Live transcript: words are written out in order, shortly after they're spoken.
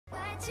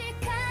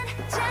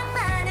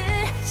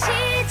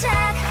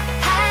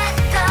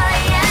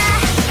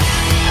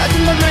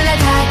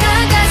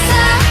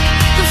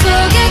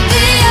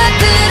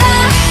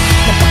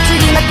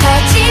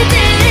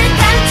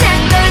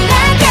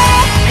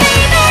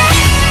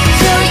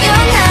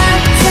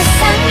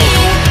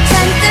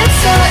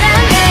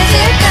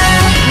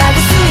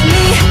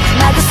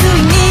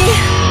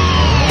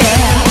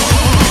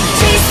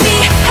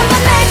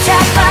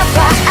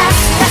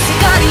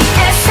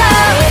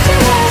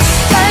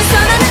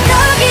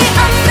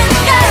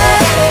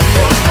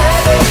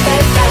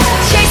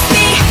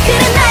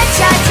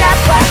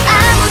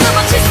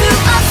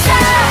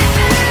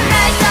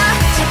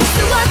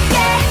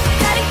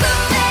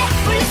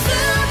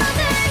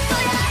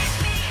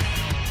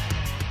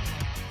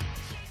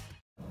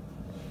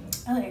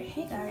Okay,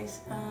 hey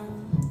guys,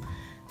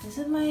 this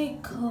is my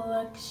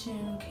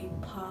collection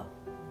K-pop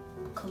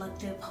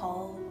collective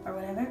haul or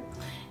whatever,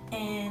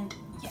 and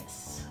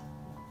yes,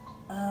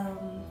 I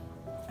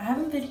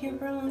haven't been here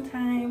for a long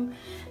time,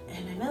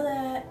 and I know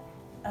that,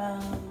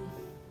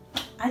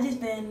 I just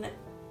been,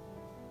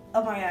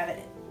 oh my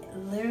god,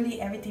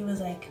 literally everything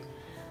was like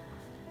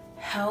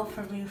hell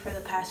for me for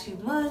the past few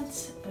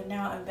months, but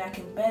now I'm back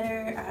and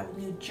better. I have a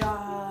new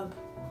job,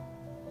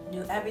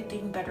 new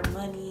everything, better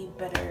money,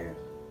 better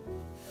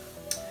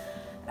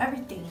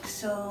everything.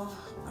 So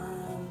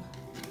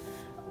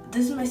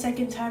this is my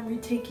second time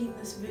retaking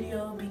this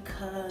video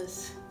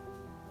because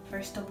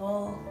first of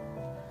all,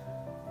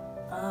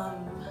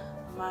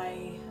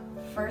 my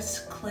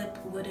first clip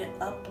wouldn't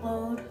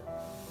upload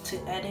to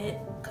edit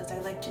because I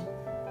like to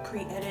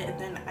pre-edit, and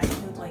then I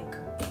do like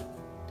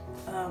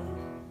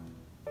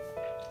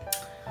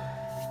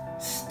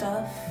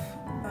stuff,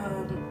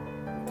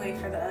 wait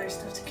for the other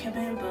stuff to come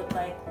in, but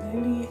like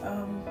literally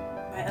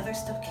my other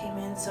stuff came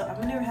in, so I'm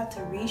gonna have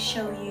to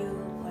re-show you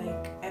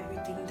like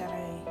everything that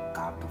I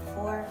got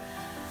before.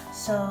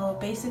 So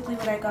basically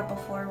what I got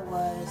before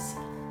was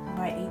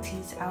my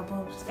 80s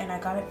albums, and I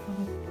got it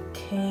from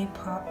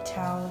K-pop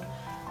Town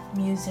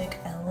Music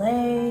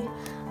LA.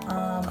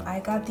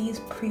 I got these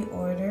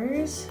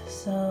pre-orders,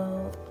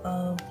 so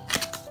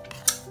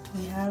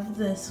we have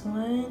this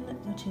one,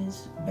 which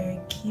is very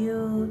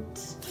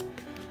cute.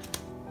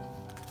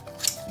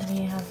 Then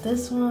we have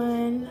this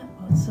one,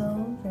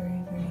 also very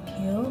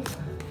cute.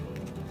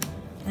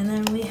 And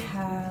then we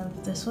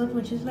have this one,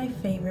 which is my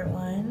favorite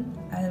one.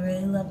 I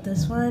really love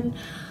this one.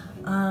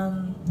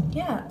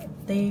 Yeah,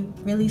 they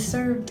really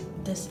served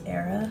this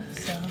era,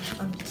 so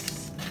I'm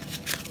just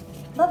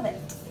love it.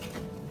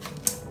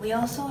 We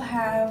also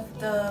have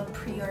the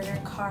pre-order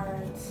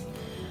cards.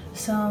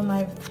 So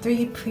my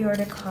 3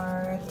 pre-order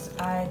cards,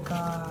 I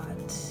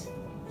got,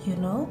 you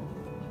know.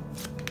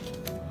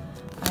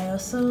 I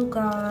also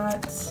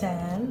got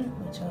San,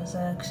 which I was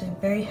actually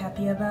very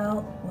happy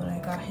about when I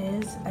got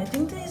his. I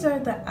think these are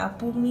the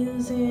Apple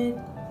Music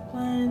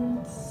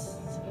ones.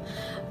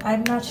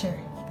 I'm not sure,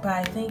 but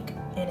I think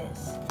it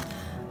is.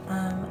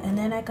 And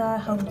then I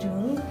got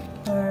Jung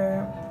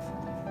for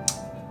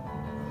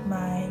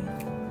my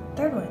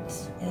third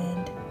ones,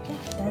 and yeah,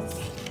 that's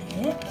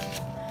it.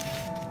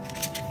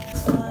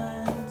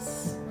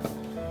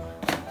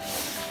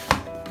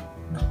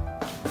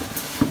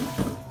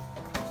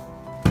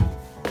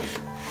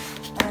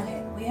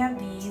 Okay, we have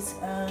these.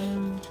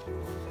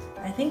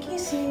 I think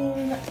you've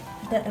seen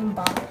the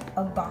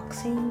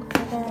unboxing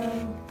for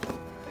them,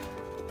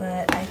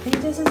 but I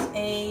think this is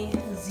A,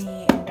 Z,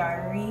 and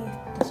Diary.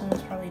 This one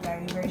is probably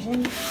Diary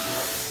version.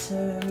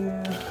 So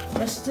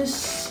let's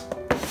just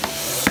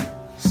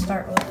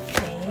start with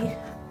A.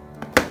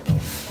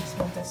 Let's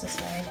move this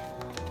aside.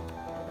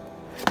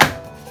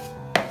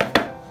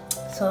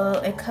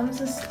 So it comes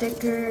with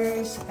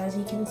stickers, as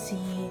you can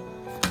see.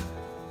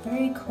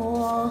 Very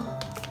cool.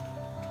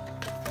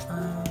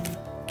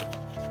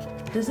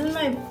 This is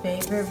my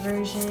favorite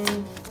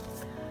version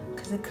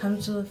because it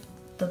comes with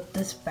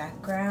this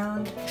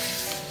background,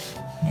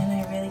 and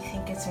I really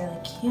think it's really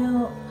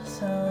cute.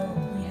 So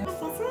we have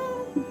this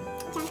one,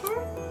 Jumper.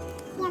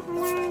 We have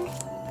Leon,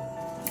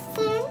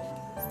 San,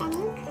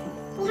 Stunning.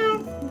 We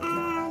have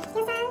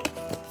Hyusan,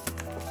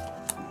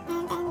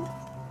 and then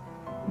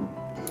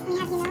we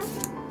have, you know,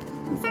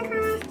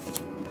 Sankara,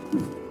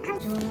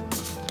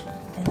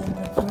 and then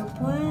the group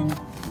one.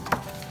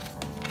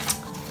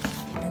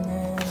 And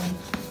then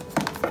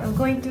I'm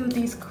going through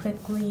these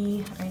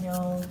quickly. I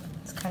know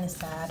it's kind of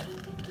sad,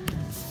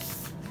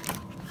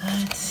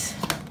 but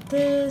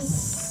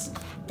this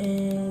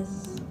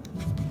is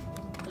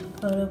a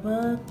photo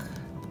book.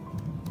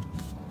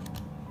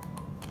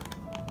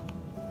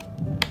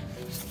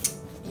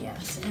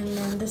 Yes, and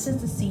then this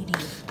is the CD.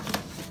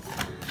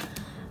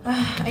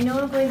 I know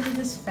I'm going through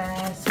this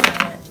fast,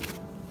 but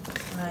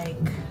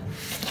like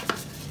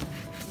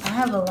I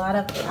have a lot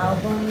of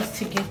albums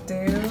to get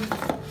through.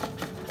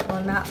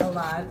 Well, not a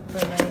lot,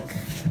 but like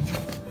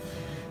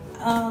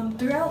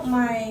throughout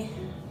my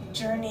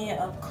journey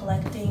of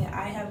collecting,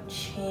 I have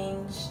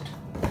changed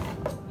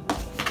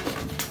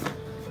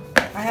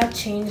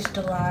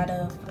a lot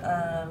of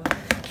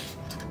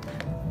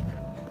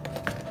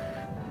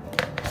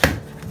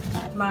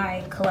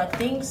my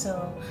collecting.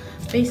 So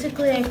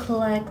basically I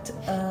collect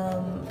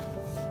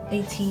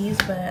ATs,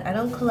 but I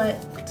don't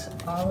collect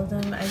all of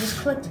them. I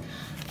just collect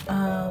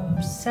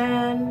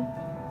San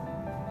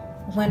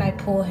when I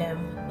pull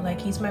him, like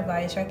he's my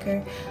bias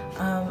wrecker.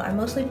 I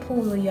mostly pull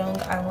Woo Young.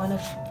 I want to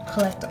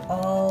collect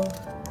all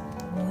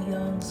Woo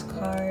Young's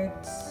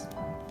cards,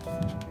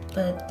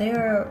 but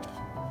they're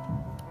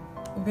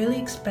really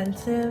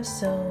expensive,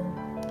 so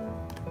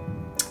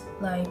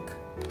like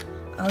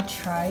I'll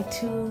try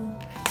to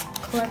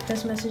collect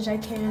as much as I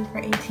can for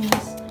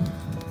ATs.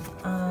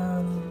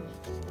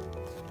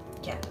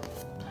 Yeah,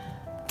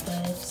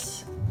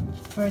 but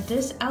for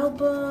this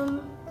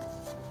album,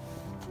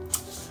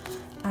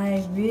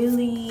 I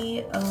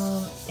really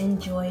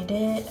enjoyed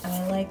it.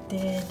 I liked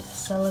it.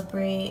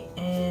 Celebrate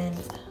and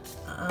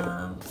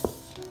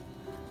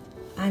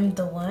I'm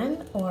the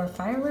One or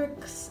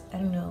Fireworks. I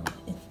don't know.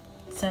 It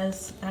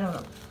says, I don't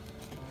know.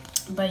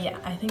 But yeah,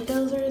 I think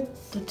those are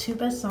the two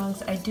best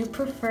songs. I do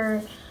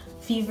prefer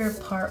Fever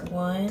Part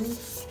 1.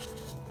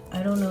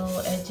 I don't know,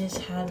 it just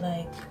had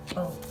like,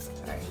 oh,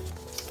 sorry.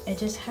 It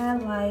just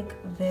had like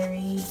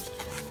very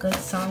good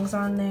songs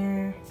on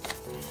there.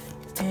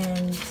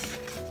 And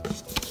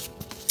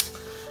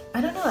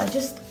I don't know, I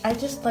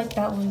just like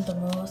that one the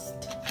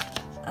most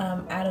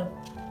out of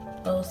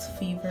both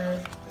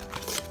Fever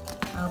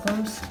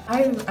albums.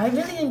 I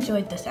really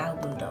enjoyed this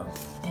album though.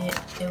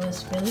 It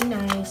was really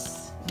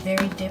nice,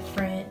 very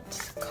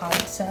different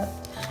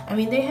concept. I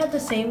mean, they had the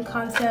same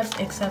concept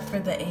except for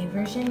the A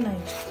version.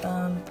 Like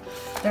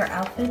their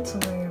outfits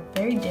were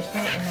very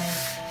different, and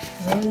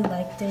I really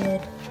liked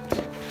it.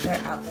 Their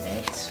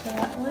outfits for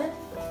that one.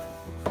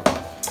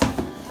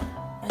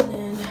 And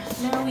then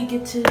now we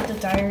get to the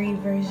diary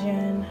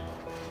version.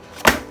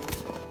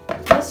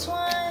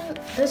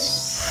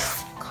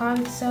 This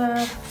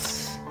concept,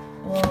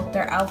 well,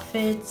 their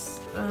outfits,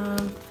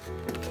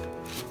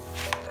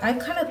 I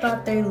kind of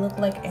thought they looked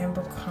like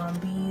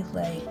Abercrombie,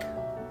 like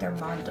their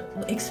model,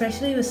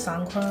 especially with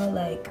Sangkwa.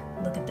 Like,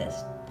 look at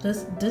this.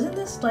 Doesn't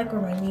this like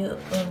remind you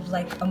of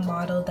like a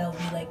model that would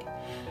be like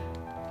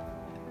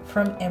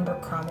from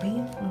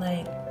Abercrombie?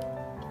 Like,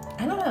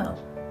 I don't know.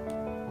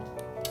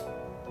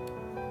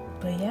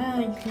 But yeah,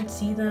 you can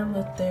see them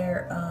with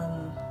their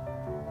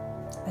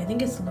I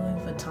think it's Louis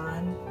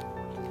Vuitton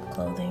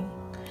clothing.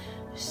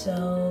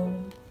 So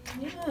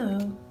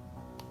yeah.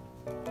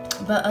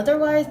 But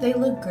otherwise they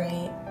look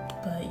great.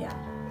 But yeah.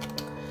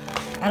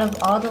 Out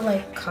of all the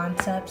like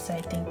concepts,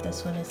 I think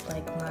this one is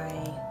like my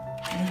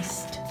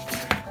least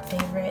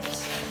favorite.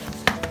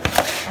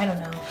 I don't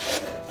know.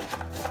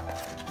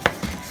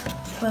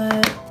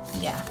 But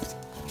yeah.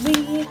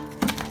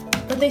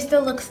 But they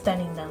still look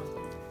stunning though.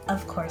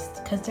 Of course,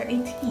 because they're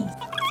ATs.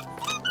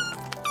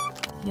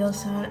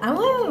 Yeosang. I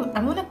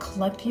wanna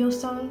collect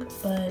Yeosang,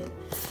 but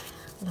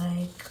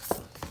like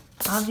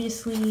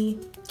obviously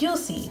you'll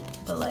see.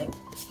 But like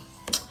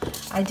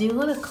I do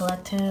want to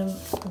collect him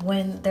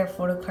when their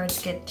photo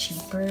cards get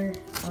cheaper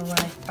or when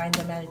I find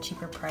them at a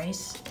cheaper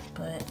price,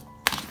 but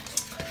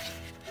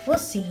we'll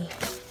see.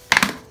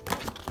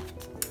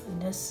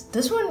 And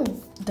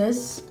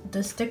this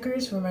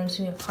stickers reminds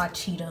me of Hot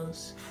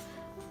Cheetos.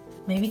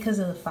 Maybe because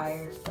of the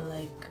fire, but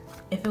like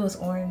if it was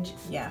orange,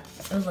 yeah,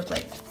 it would look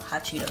like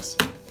Hot Cheetos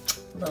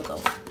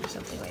logo or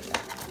something like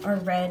that. Or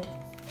red.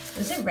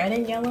 Is it red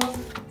and yellow?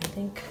 I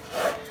think.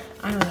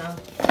 I don't know.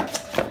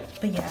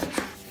 But yeah.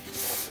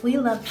 We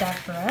love that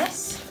for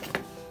us.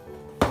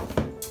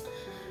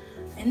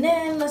 And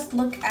then let's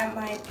look at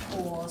my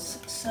pools.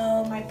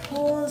 So my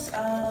pools,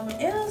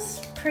 it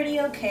was pretty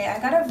okay. I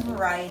got a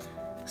variety.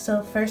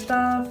 So first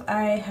off,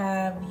 I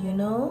have, yeah,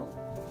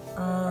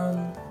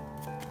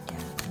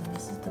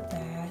 this is the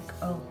bag.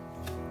 Oh,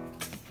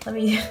 let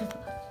me,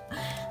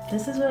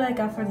 this is what I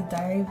got for the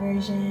diary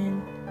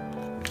version.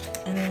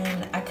 And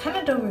then I kind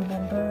of don't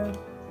remember,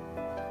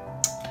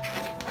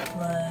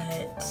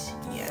 but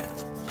yeah.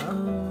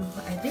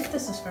 I think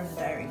this is from the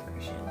diary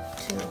version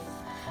too.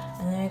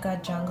 And then I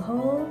got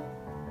Jungho.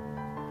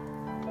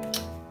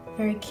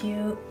 Very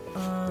cute.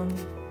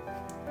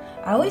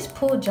 I always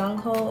pull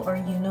Jungho or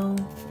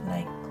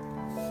like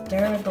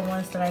they're the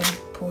ones that I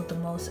pulled the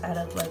most out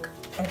of like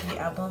every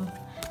album.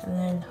 And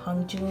then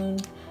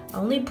Hongjoong, I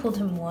only pulled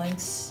him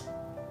once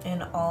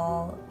in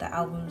all the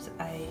albums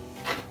I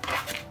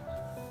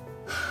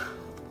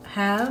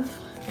have.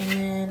 And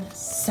then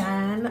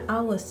San, I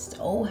was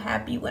so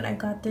happy when I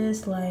got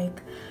this.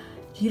 Like,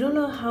 you don't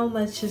know how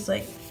much his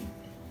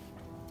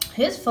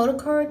photo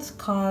cards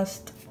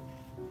cost.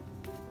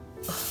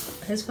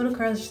 His photo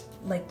cards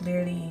like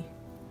literally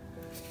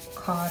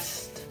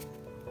cost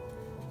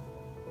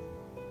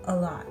a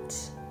lot,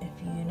 if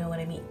you know what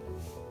I mean.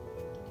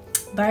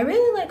 But I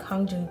really like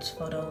Hongjoong's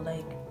photo.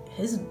 Like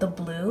the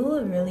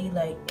blue really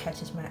like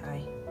catches my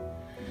eye.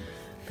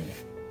 But yeah.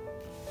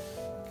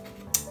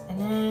 And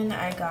then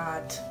I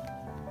got,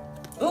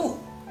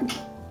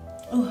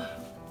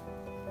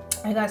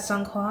 I got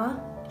Sangkwa,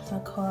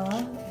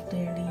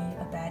 literally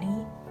a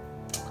baddie.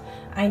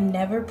 I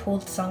never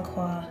pulled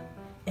Sangkwa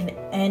in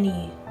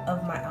any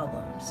of my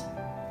albums,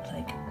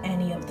 like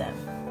any of them.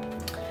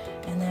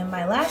 And then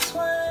my last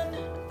one,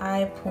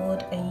 I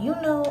pulled a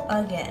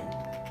again.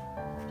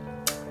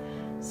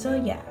 So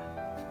yeah,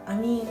 I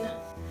mean,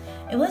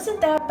 it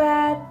wasn't that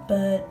bad,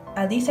 but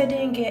at least I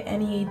didn't get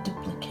any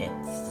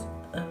duplicates.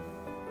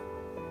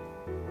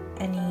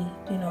 Any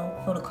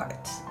photo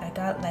cards. I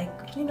got like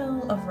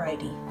a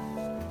variety,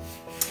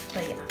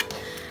 but yeah.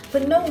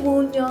 But no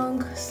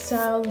Woonyoung,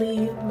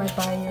 sadly, my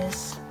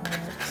bias, but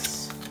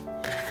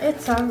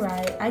it's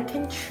alright, I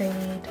can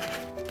trade.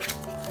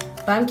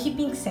 But I'm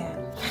keeping Sam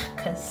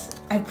because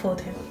I pulled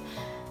him.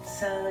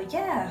 So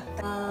yeah,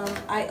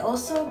 I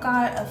also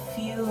got a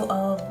few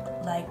of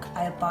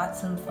I bought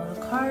some photo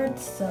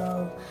cards.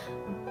 So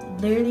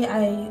literally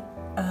I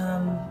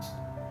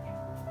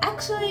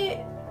actually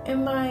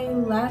in my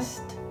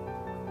last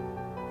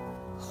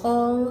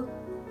haul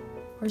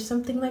or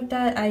something like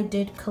that, I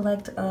did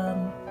collect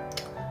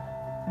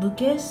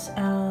Lucas.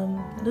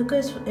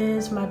 Lucas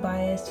is my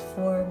bias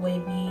for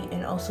Wavy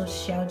and also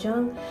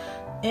Xiaojung.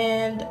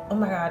 And oh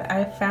my god,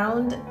 I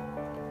found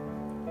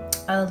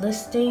a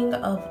listing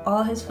of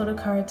all his photo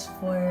cards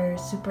for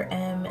Super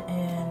M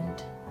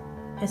and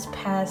his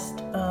past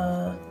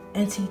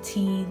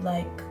NCT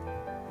like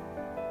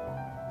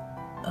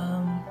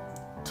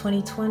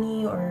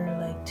 2020 or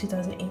like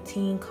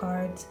 2018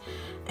 cards,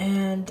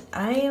 and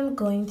I am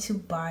going to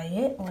buy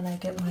it when I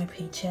get my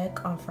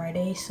paycheck on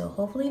Friday. So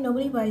hopefully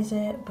nobody buys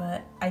it,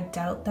 but I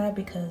doubt that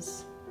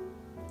because,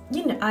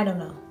 you know, I don't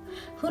know,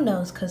 who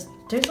knows, because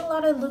there's a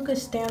lot of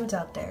Lucas stands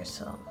out there.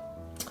 So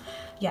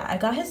yeah, I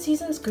got his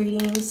season's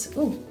greetings.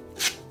 Ooh,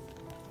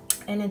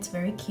 and it's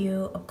very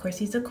cute. Of course,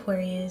 he's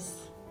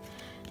Aquarius.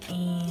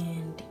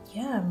 And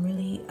yeah,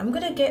 I'm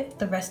gonna get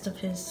the rest of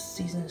his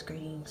season's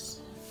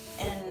greetings.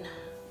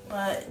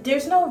 But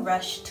there's no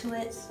rush to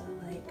it, so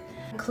like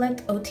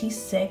collect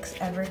OT6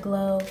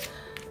 Everglow.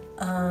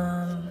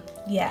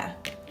 Yeah,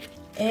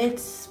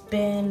 it's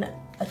been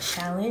a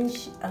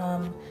challenge.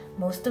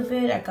 Most of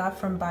it I got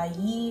from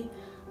Baiyi,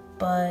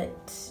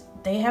 but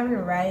they haven't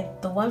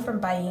arrived. The one from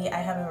Baiyi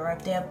I haven't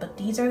arrived yet, but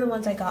these are the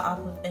ones I got off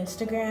of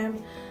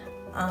Instagram.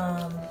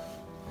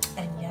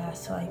 And yeah,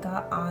 so I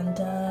got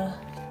Anda.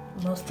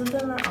 Most of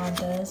them are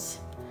Andas.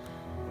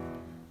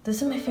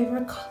 This is my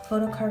favorite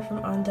photo card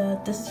from Anda.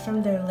 This is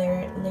from their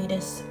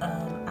latest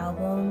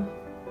album.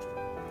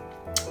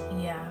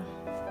 Yeah.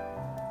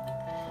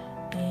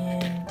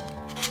 And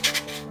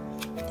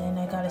then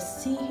I got a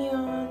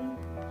Sihyun.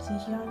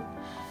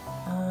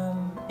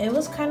 It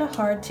was kind of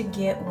hard to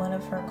get one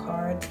of her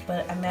cards,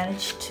 but I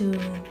managed to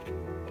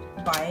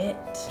buy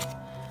it.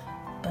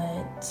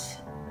 But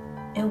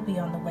it'll be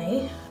on the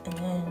way. And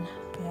then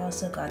I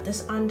also got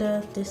this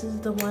Anda. This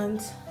is the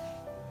ones.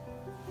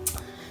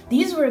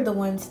 These were the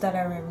ones that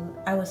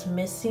I was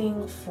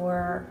missing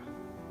for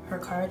her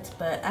cards,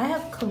 but I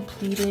have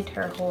completed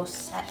her whole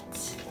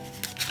set.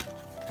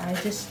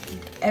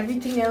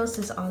 Everything else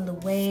is on the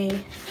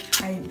way.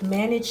 I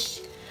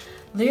managed,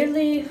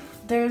 literally,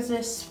 there's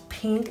this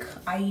pink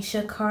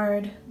Aisha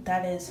card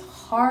that is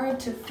hard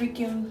to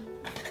freaking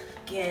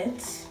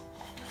get.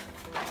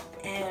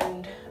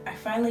 And I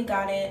finally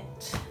got it.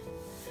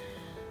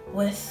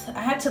 I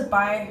had to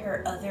buy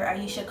her other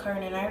Aisha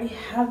card, and I already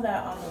have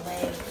that on the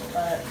way,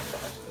 but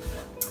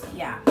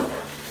yeah.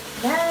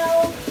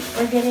 Now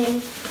we're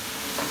getting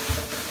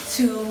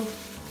to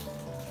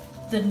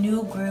the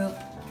new group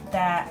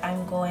that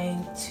I'm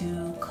going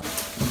to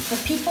the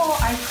people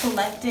I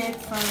collected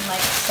from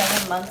like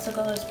 7 months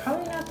ago is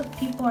probably not the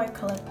people I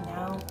collect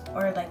now,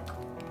 or like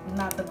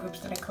not the groups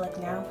that I collect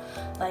now.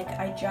 Like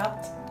I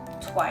dropped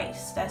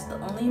twice. That's the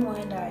only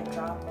one that I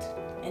dropped.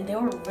 And they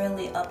were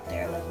really up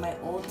there, like my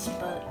olds,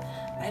 but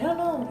I don't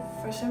know,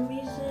 for some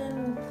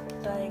reason,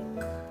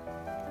 like,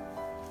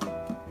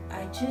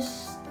 I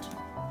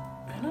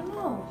don't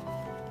know.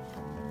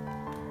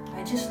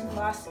 I just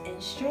lost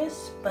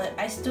interest, but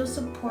I still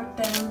support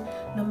them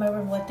no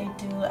matter what they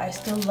do. I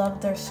still love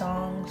their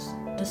songs.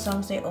 The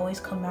songs they always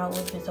come out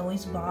with is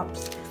always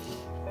bops.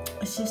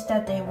 It's just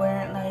that they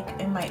weren't like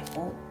in my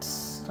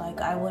olds.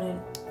 Like I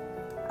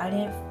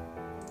didn't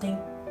think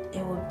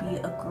it would be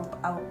a group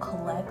I would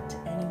collect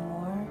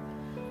anymore,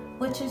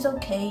 which is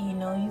okay, you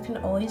know. You can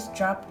always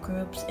drop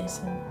groups. It's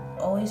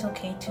always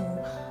okay to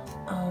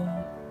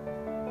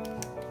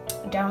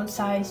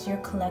downsize your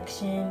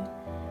collection.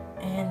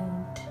 And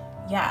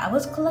yeah, I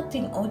was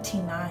collecting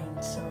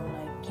OT9, so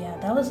like yeah,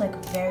 that was like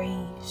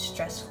very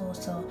stressful,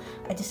 so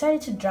I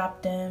decided to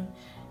drop them.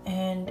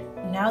 And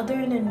now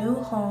they're in a new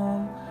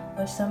home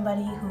with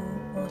somebody who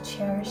will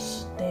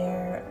cherish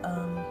them,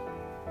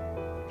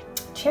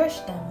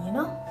 you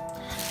know.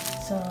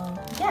 So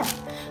yeah,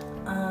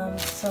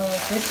 so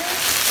this is,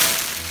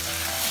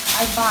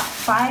 I bought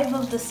 5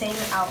 of the same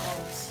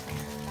albums.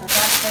 I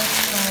got this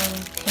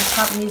from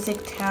K-pop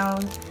Music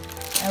Town,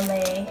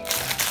 LA,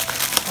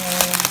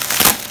 and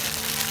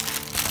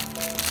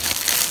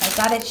I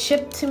got it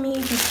shipped to me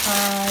because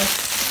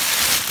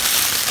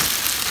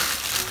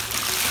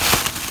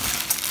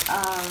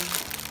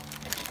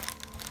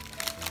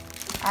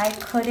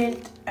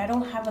I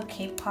don't have a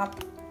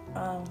K-pop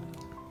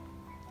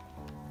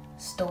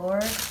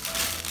store.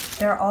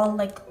 They're all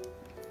like,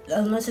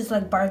 unless it's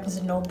like Barnes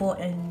and Noble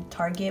and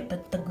Target,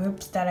 but the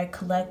groups that I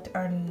collect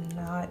are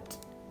not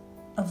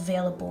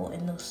available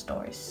in those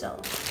stores. So,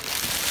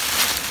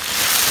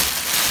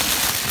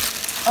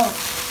 oh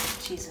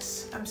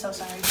Jesus, I'm so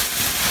sorry.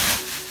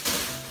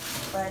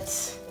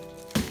 But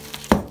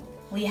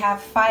we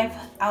have 5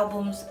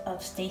 albums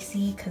of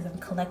Stacy because I'm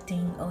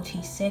collecting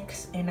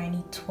OT6, and I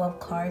need 12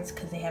 cards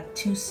because they have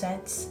 2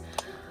 sets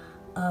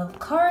of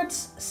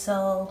cards.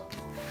 So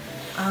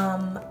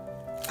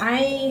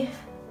I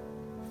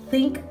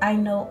think I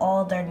know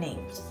all their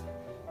names.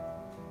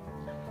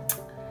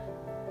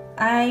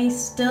 I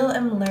still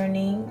am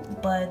learning,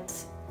 but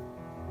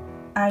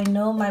I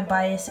know my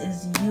bias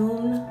is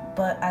Yoon,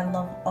 but I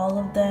love all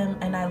of them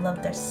and I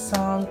love their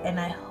song, and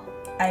I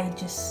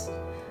just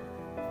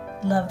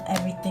love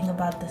everything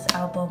about this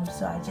album,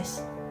 so I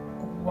just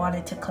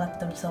wanted to collect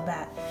them so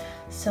bad.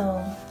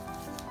 So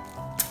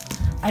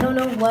I don't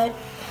know what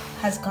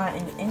has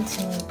gotten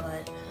into me,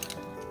 but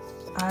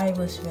I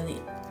was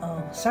really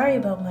sorry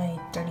about my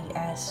dirty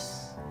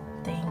ass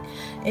thing.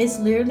 It's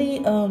literally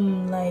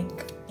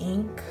like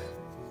ink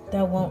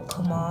that won't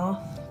come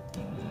off.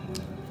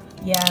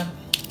 Yeah,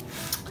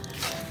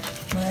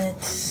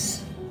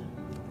 but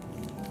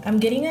I'm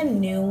getting a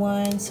new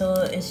one, so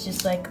it's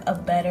just like a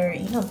better,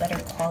 you know, better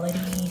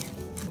quality,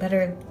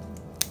 better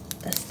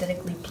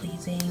aesthetically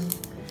pleasing,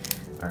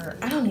 or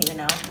I don't even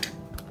know,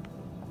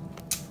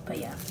 but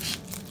yeah.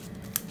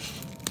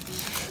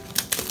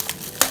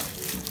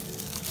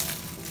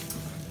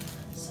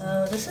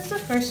 So this is the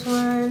first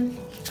one.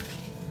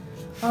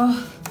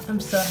 Oh, I'm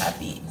so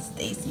happy,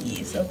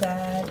 Stacy, so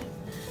bad.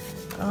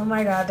 Oh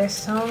my god, there's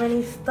so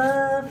many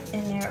stuff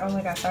in there. Oh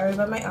my god, sorry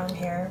about my arm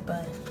hair,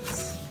 but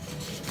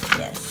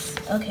yes.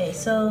 Okay,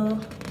 so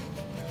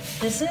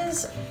this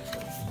is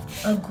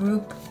a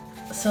group.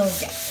 So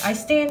yeah, I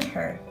stand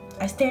her.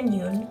 I stand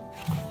Yoon.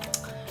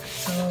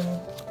 So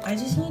I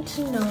just need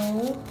to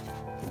know.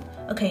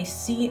 Okay,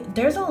 see,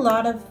 there's a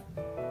lot of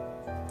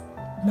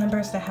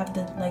members that have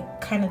the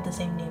like kind of the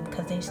same name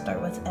because they start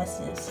with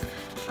S's.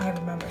 I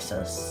remember.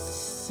 So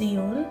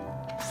Seon,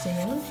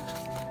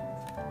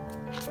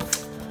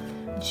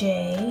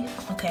 J,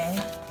 okay,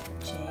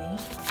 J,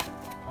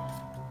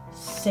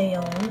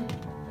 Seon,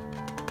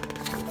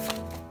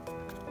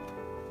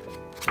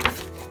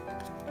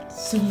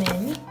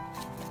 Sumin,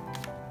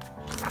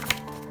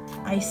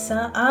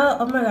 Isa.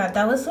 Oh my god,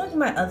 that was like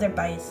my other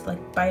bias, like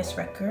bias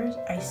record.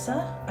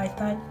 Isa, I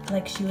thought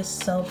like she was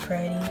so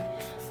pretty,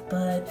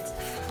 but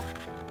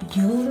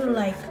Yoon,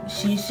 like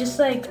she's just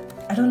like,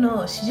 I don't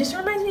know, she just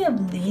reminds me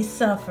of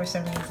Lisa for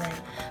some reason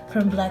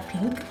from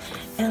Blackpink,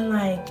 and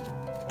like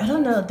I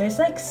don't know, there's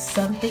like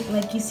something,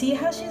 like you see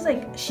how she's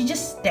like, she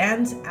just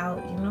stands out,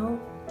 you know?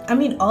 I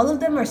mean, all of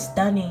them are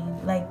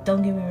stunning, like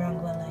don't get me wrong,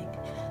 but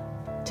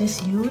like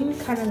just Yoon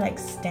kind of like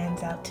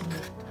stands out to me,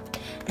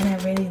 and I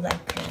really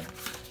like her.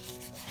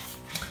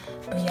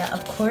 But yeah,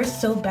 of course,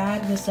 So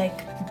Bad was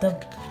like the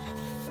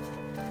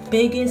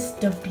biggest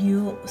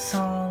debut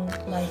song,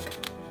 like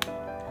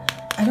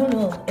I don't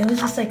know, it was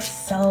just like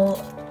so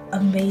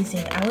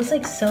amazing. I was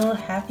like so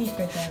happy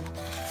for them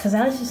because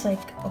I was just like,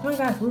 oh my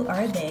god, who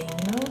are they,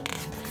 you know?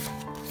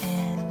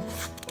 And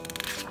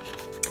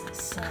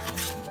so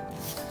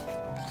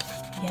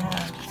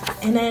yeah,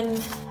 and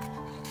then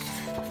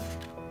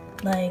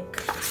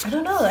like I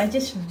don't know, I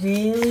just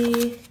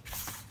really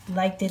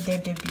liked their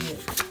debut.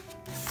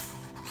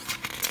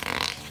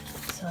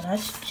 So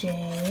that's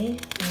J,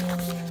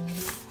 and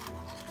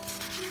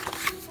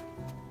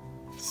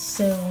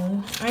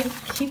Soon. I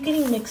keep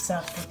getting mixed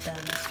up with them.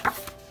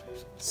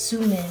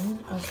 Sumin,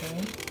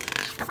 okay.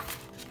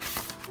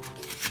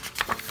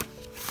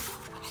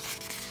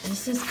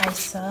 This is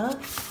Isa.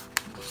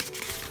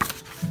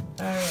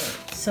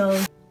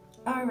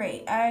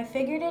 Alright, I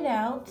figured it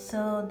out.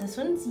 So this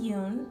one's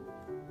Yoon.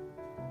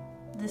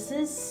 This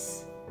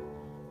is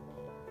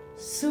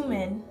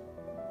Sumin,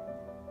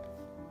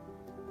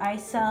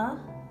 Isa,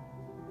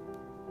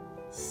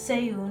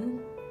 Seun,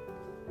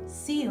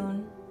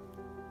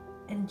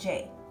 and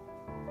J.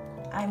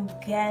 I'm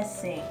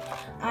guessing.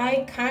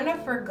 I kind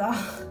of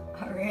forgot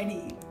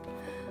already.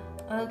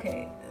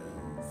 Okay,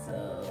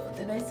 so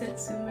did I say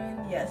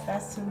Sumin? Yes,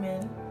 that's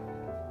Sumin.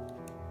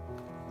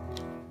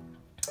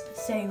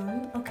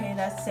 Seun. Okay,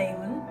 that's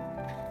Seun.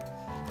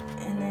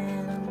 And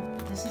then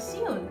this is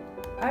Seun.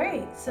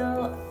 Alright,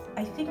 so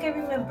I think I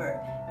remember.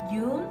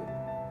 Yoon,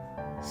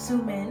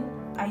 Sumin,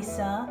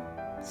 Isa,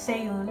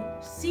 Seun,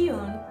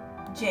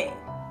 J.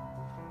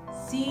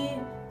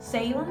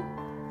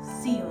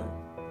 Seun.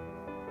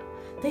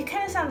 They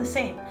kind of sound the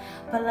same,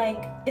 but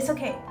like, it's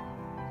okay.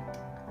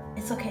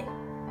 It's okay.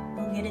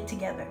 We'll get it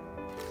together.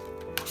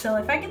 So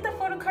if I get the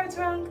photo cards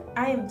wrong,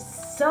 I am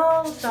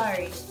so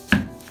sorry.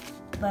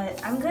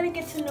 But I'm gonna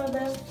get to know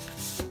them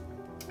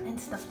and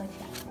stuff like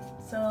that.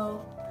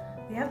 So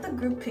we have the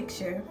group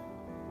picture.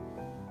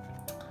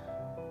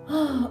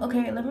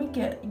 Okay, let me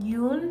get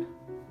Yoon,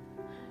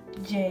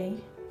 J,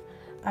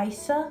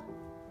 Isa,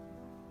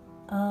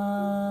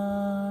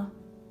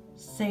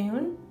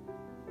 Seun,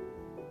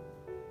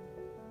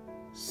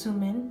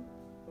 Sumin,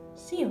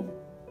 Seun.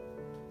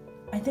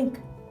 I think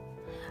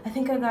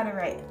I got it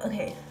right.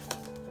 Okay.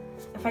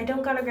 If I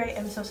don't got it right,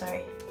 I'm so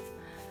sorry.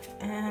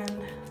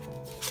 And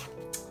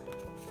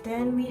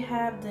then we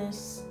have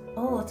this,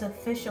 oh, it's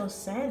official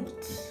scent.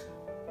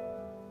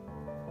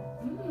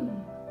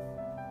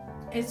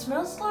 It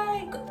smells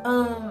like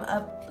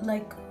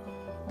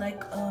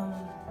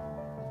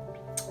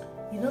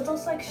you know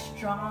those like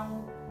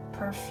strong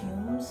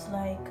perfumes,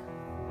 like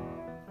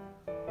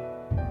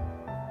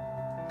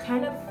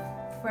kind of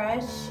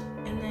fresh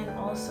and then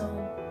also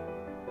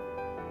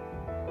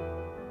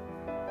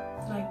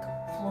like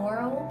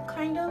floral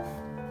kind of.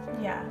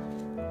 Yeah,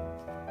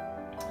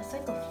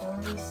 It's like a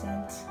flowy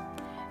scent.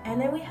 And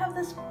then we have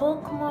this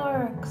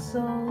bookmark.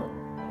 So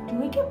do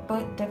we get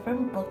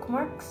different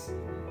bookmarks?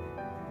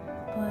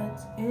 But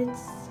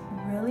it's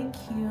really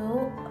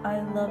cute.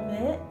 I love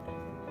it.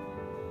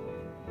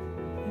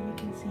 If you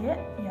can see it.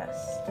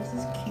 Yes, this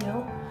is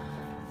cute.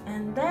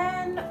 And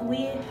then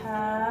we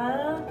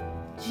have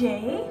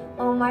Jay.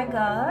 Oh my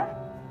god.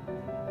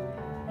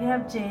 We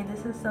have Jay.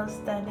 This is so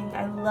stunning.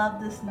 I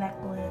love this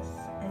necklace.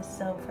 It's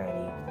so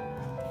pretty.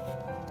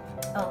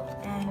 Oh,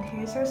 and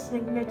here's her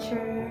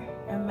signature,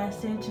 a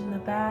message in the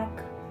back.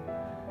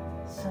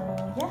 So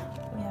yeah,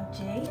 we have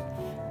Jay.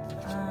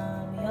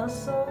 We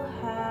also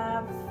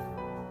have,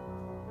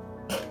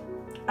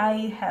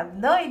 I have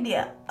no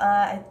idea.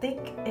 I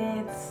think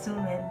it's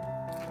Sumin.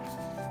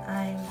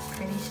 I'm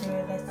pretty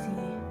sure. Let's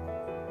see.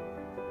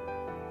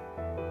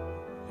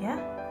 Yeah?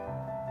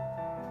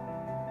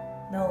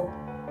 No.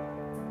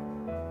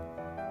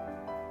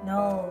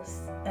 No,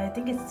 I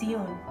think it's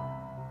Seon.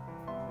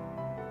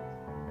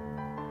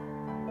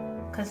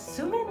 Cause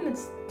Sumin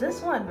is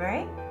this one,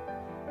 right?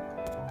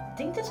 I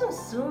think this was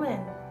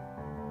Sumin.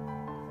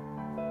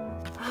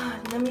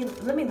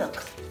 Let me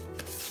look.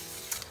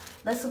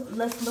 Let's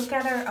look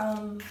at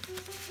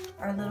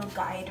our little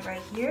guide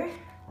right here.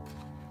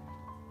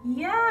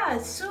 Yeah,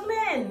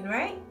 Sumin,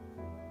 right?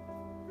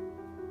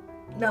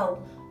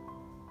 No.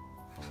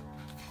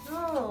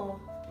 No,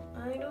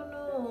 I don't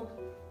know.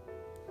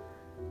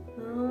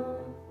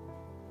 No,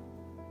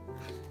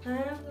 I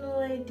have no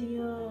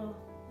idea.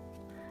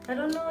 I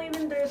don't know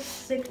even their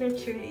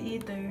signature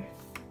either.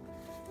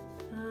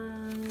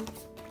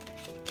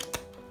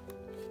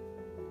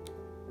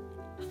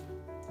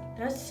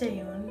 That's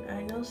Seon.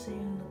 I know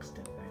Seon looks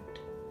different.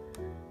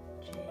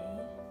 J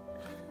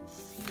and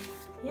C.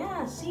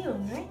 Yeah,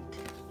 Seon, right?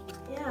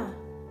 Yeah.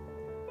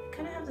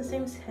 Kind of have the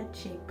same head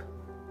shape.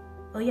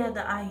 Oh yeah,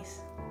 the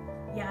eyes.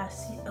 Yeah,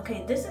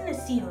 okay, this one is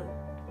Seon.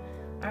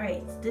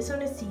 Alright, this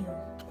one is Seon.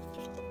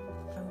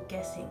 I'm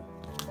guessing.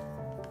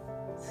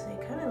 So they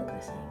kind of look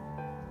the same.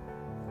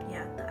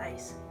 Yeah, the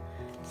eyes.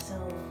 So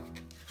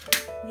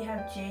we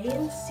have Jay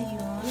and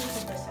Seon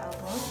for this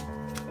album.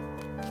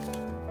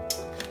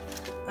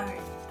 Alright.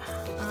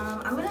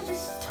 I'm gonna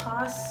just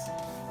toss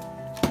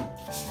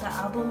the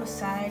album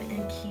aside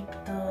and keep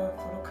the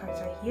photo cards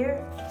right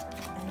here.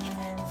 And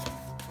then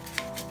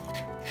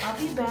I'll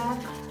be back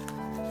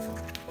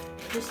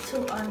just to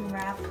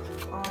unwrap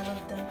all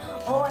of them.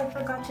 Oh, I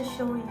forgot to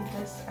show you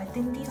this. I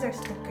think these are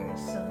stickers.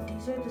 So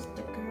these are the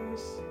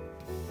stickers.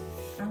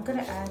 I'm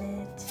gonna add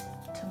it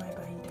to my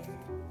binder.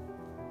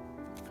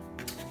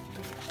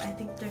 I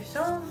think they're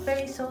so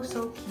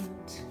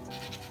cute.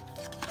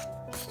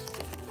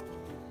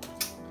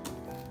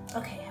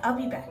 Okay, I'll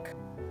be back.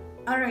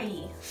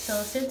 Alrighty,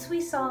 so since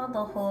we saw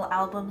the whole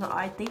album,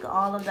 I think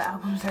all of the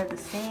albums are the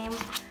same.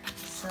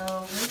 So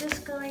we're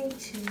just going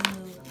to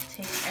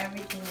take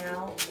everything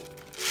out.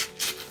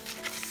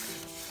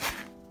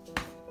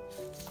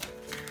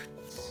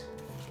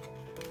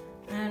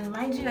 And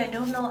mind you, I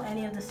don't know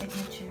any of the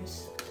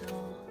signatures,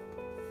 so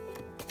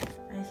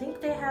I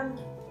think they have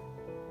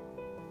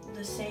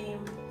the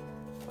same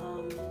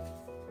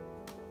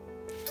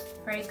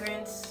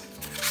fragrance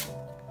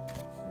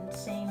and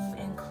same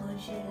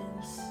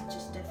inclusions,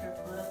 just different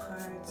photo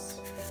cards.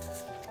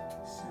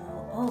 So,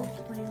 oh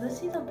wait, let's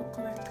see the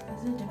bookmark.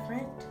 Is it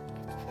different?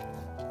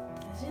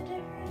 Is it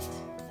different?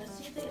 Let's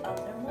see the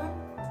other one.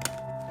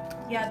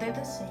 Yeah, they're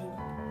the same.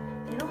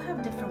 They don't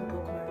have different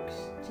bookmarks,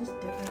 just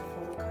different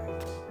photo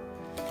cards.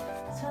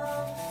 So,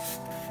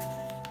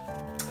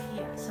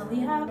 yeah, so we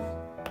have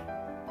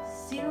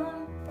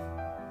Seon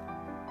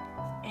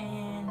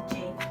and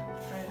Jake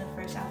for the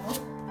first album.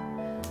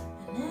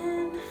 And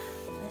then,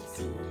 let's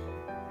see.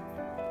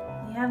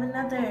 We have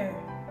another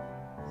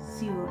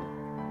Seon.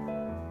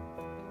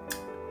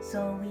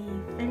 So we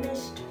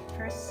finished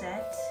first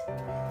set. So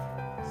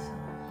let's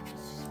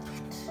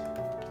just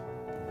put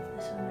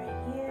this one right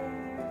here.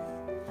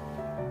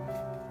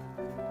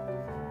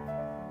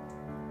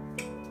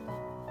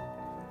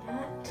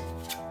 That.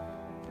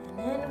 And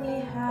then we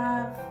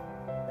have,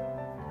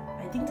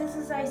 I think this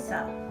is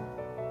Isa.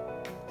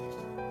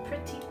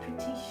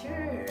 Pretty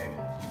sure.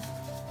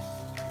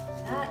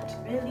 Not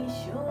really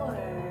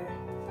sure.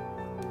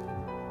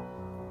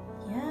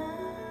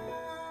 Yeah.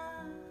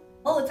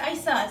 Oh, it's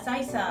Isa. It's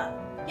Isa.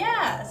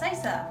 Yeah, it's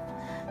Isa.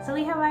 So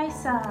we have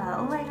Isa.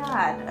 Oh my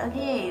god.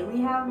 Okay,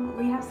 we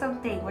have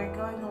something. We're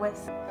going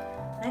with.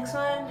 Next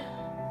one,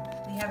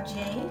 we have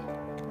Jay.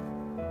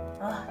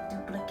 Oh,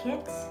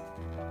 duplicates.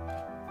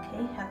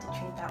 Okay, have to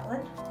trade that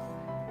one.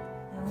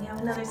 And we have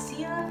another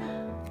Seon.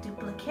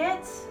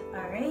 Duplicates.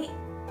 Alright.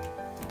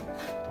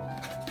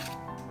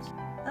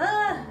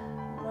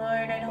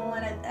 Lord, I don't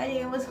want to.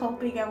 I was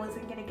hoping I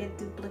wasn't gonna get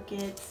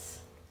duplicates.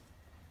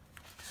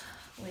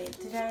 Wait,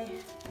 did I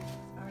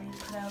already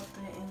put out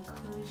the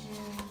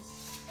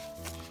inclusions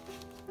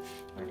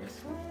for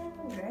this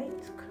one?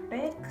 Right?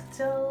 Correct.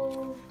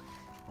 So,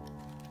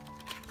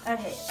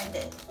 okay, I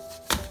did.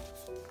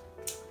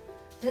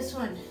 This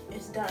one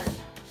is done.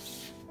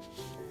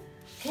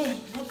 Okay,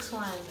 next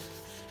one.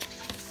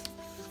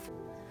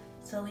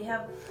 So we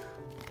have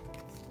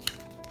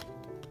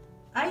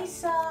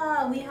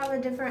Isa. We have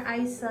a different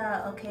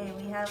Isa. Okay,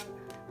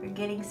 we're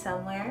getting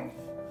somewhere.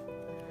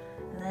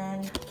 And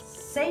then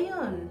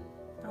Seyun.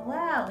 Oh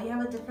wow, we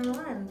have a different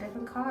one,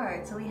 different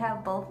card. So we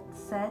have both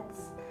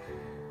sets.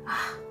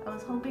 I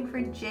was hoping for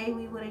Jay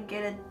we wouldn't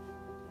get at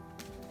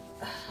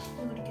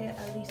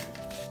least.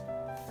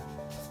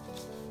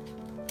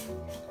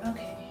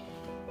 Okay.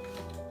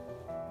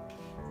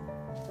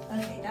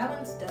 Okay, that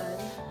one's done,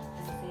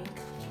 I think.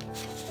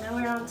 Now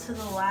we're on to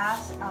the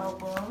last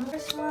album.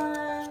 First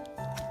one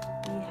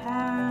we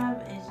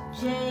have is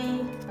Jay,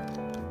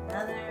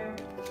 another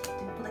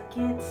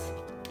duplicate.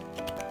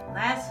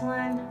 Last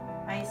one,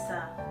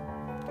 Isa.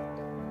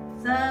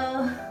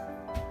 So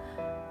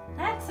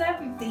that's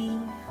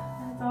everything.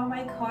 That's all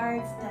my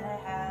cards that I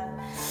have.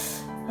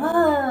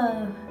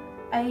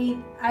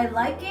 I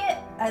like it.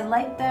 I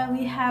like that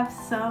we have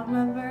some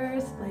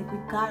members. Like we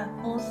got a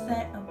full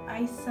set of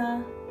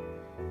Isa.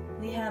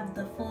 We have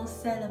the full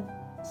set of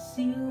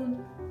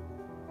Seyun.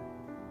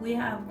 We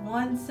have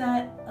one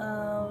set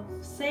of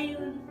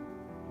Seyun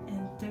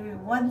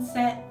and one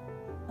set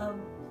of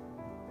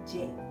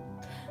Jay.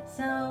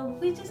 So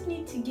we just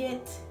need to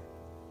get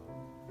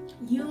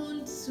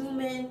Yoon,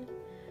 Sumin,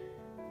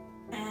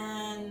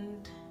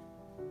 and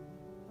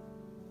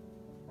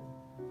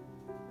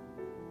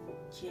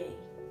Jay,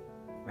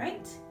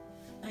 right?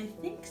 I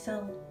think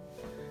so.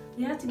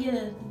 We have to get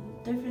a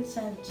different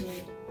set of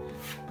Jay,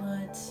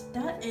 but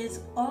that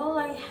is all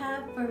I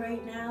have for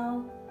right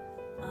now.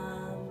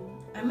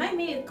 I might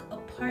make a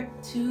part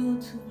 2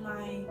 to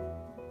my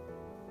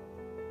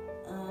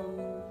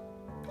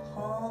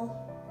haul,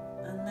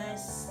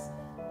 unless,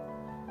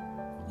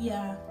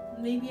 yeah,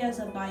 maybe as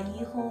a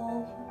Baiyi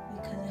haul,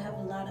 because I have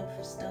a lot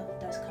of stuff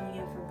that's coming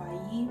in for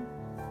Baiyi.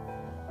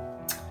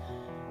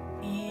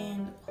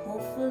 And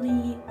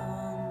hopefully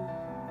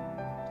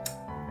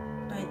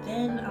by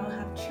then I'll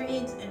have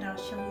trades and I'll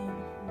show you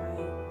my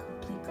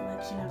complete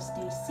collection of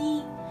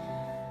Stacy.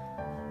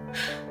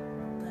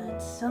 But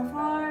so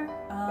far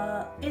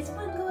it's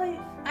been going.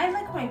 I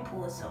like my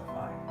pool so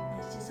far.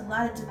 It's just a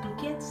lot of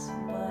duplicates,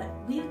 but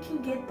we can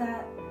get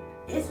that.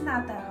 It's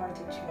not that hard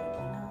to trade,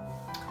 you know.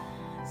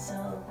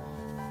 So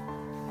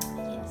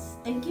yes,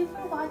 thank you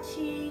for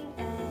watching,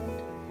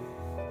 and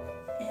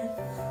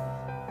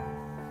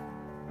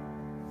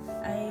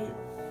I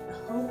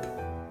hope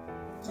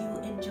you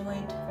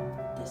enjoyed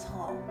this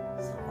haul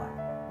so far.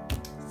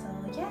 So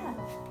yeah,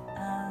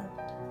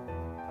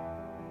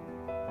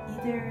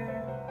 either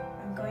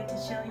I'm going to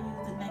show you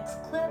the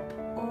next clip,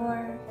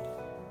 or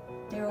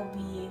there will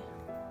be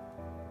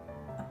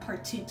a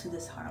part 2 to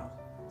this haul.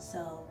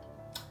 So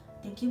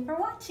thank you for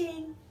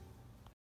watching.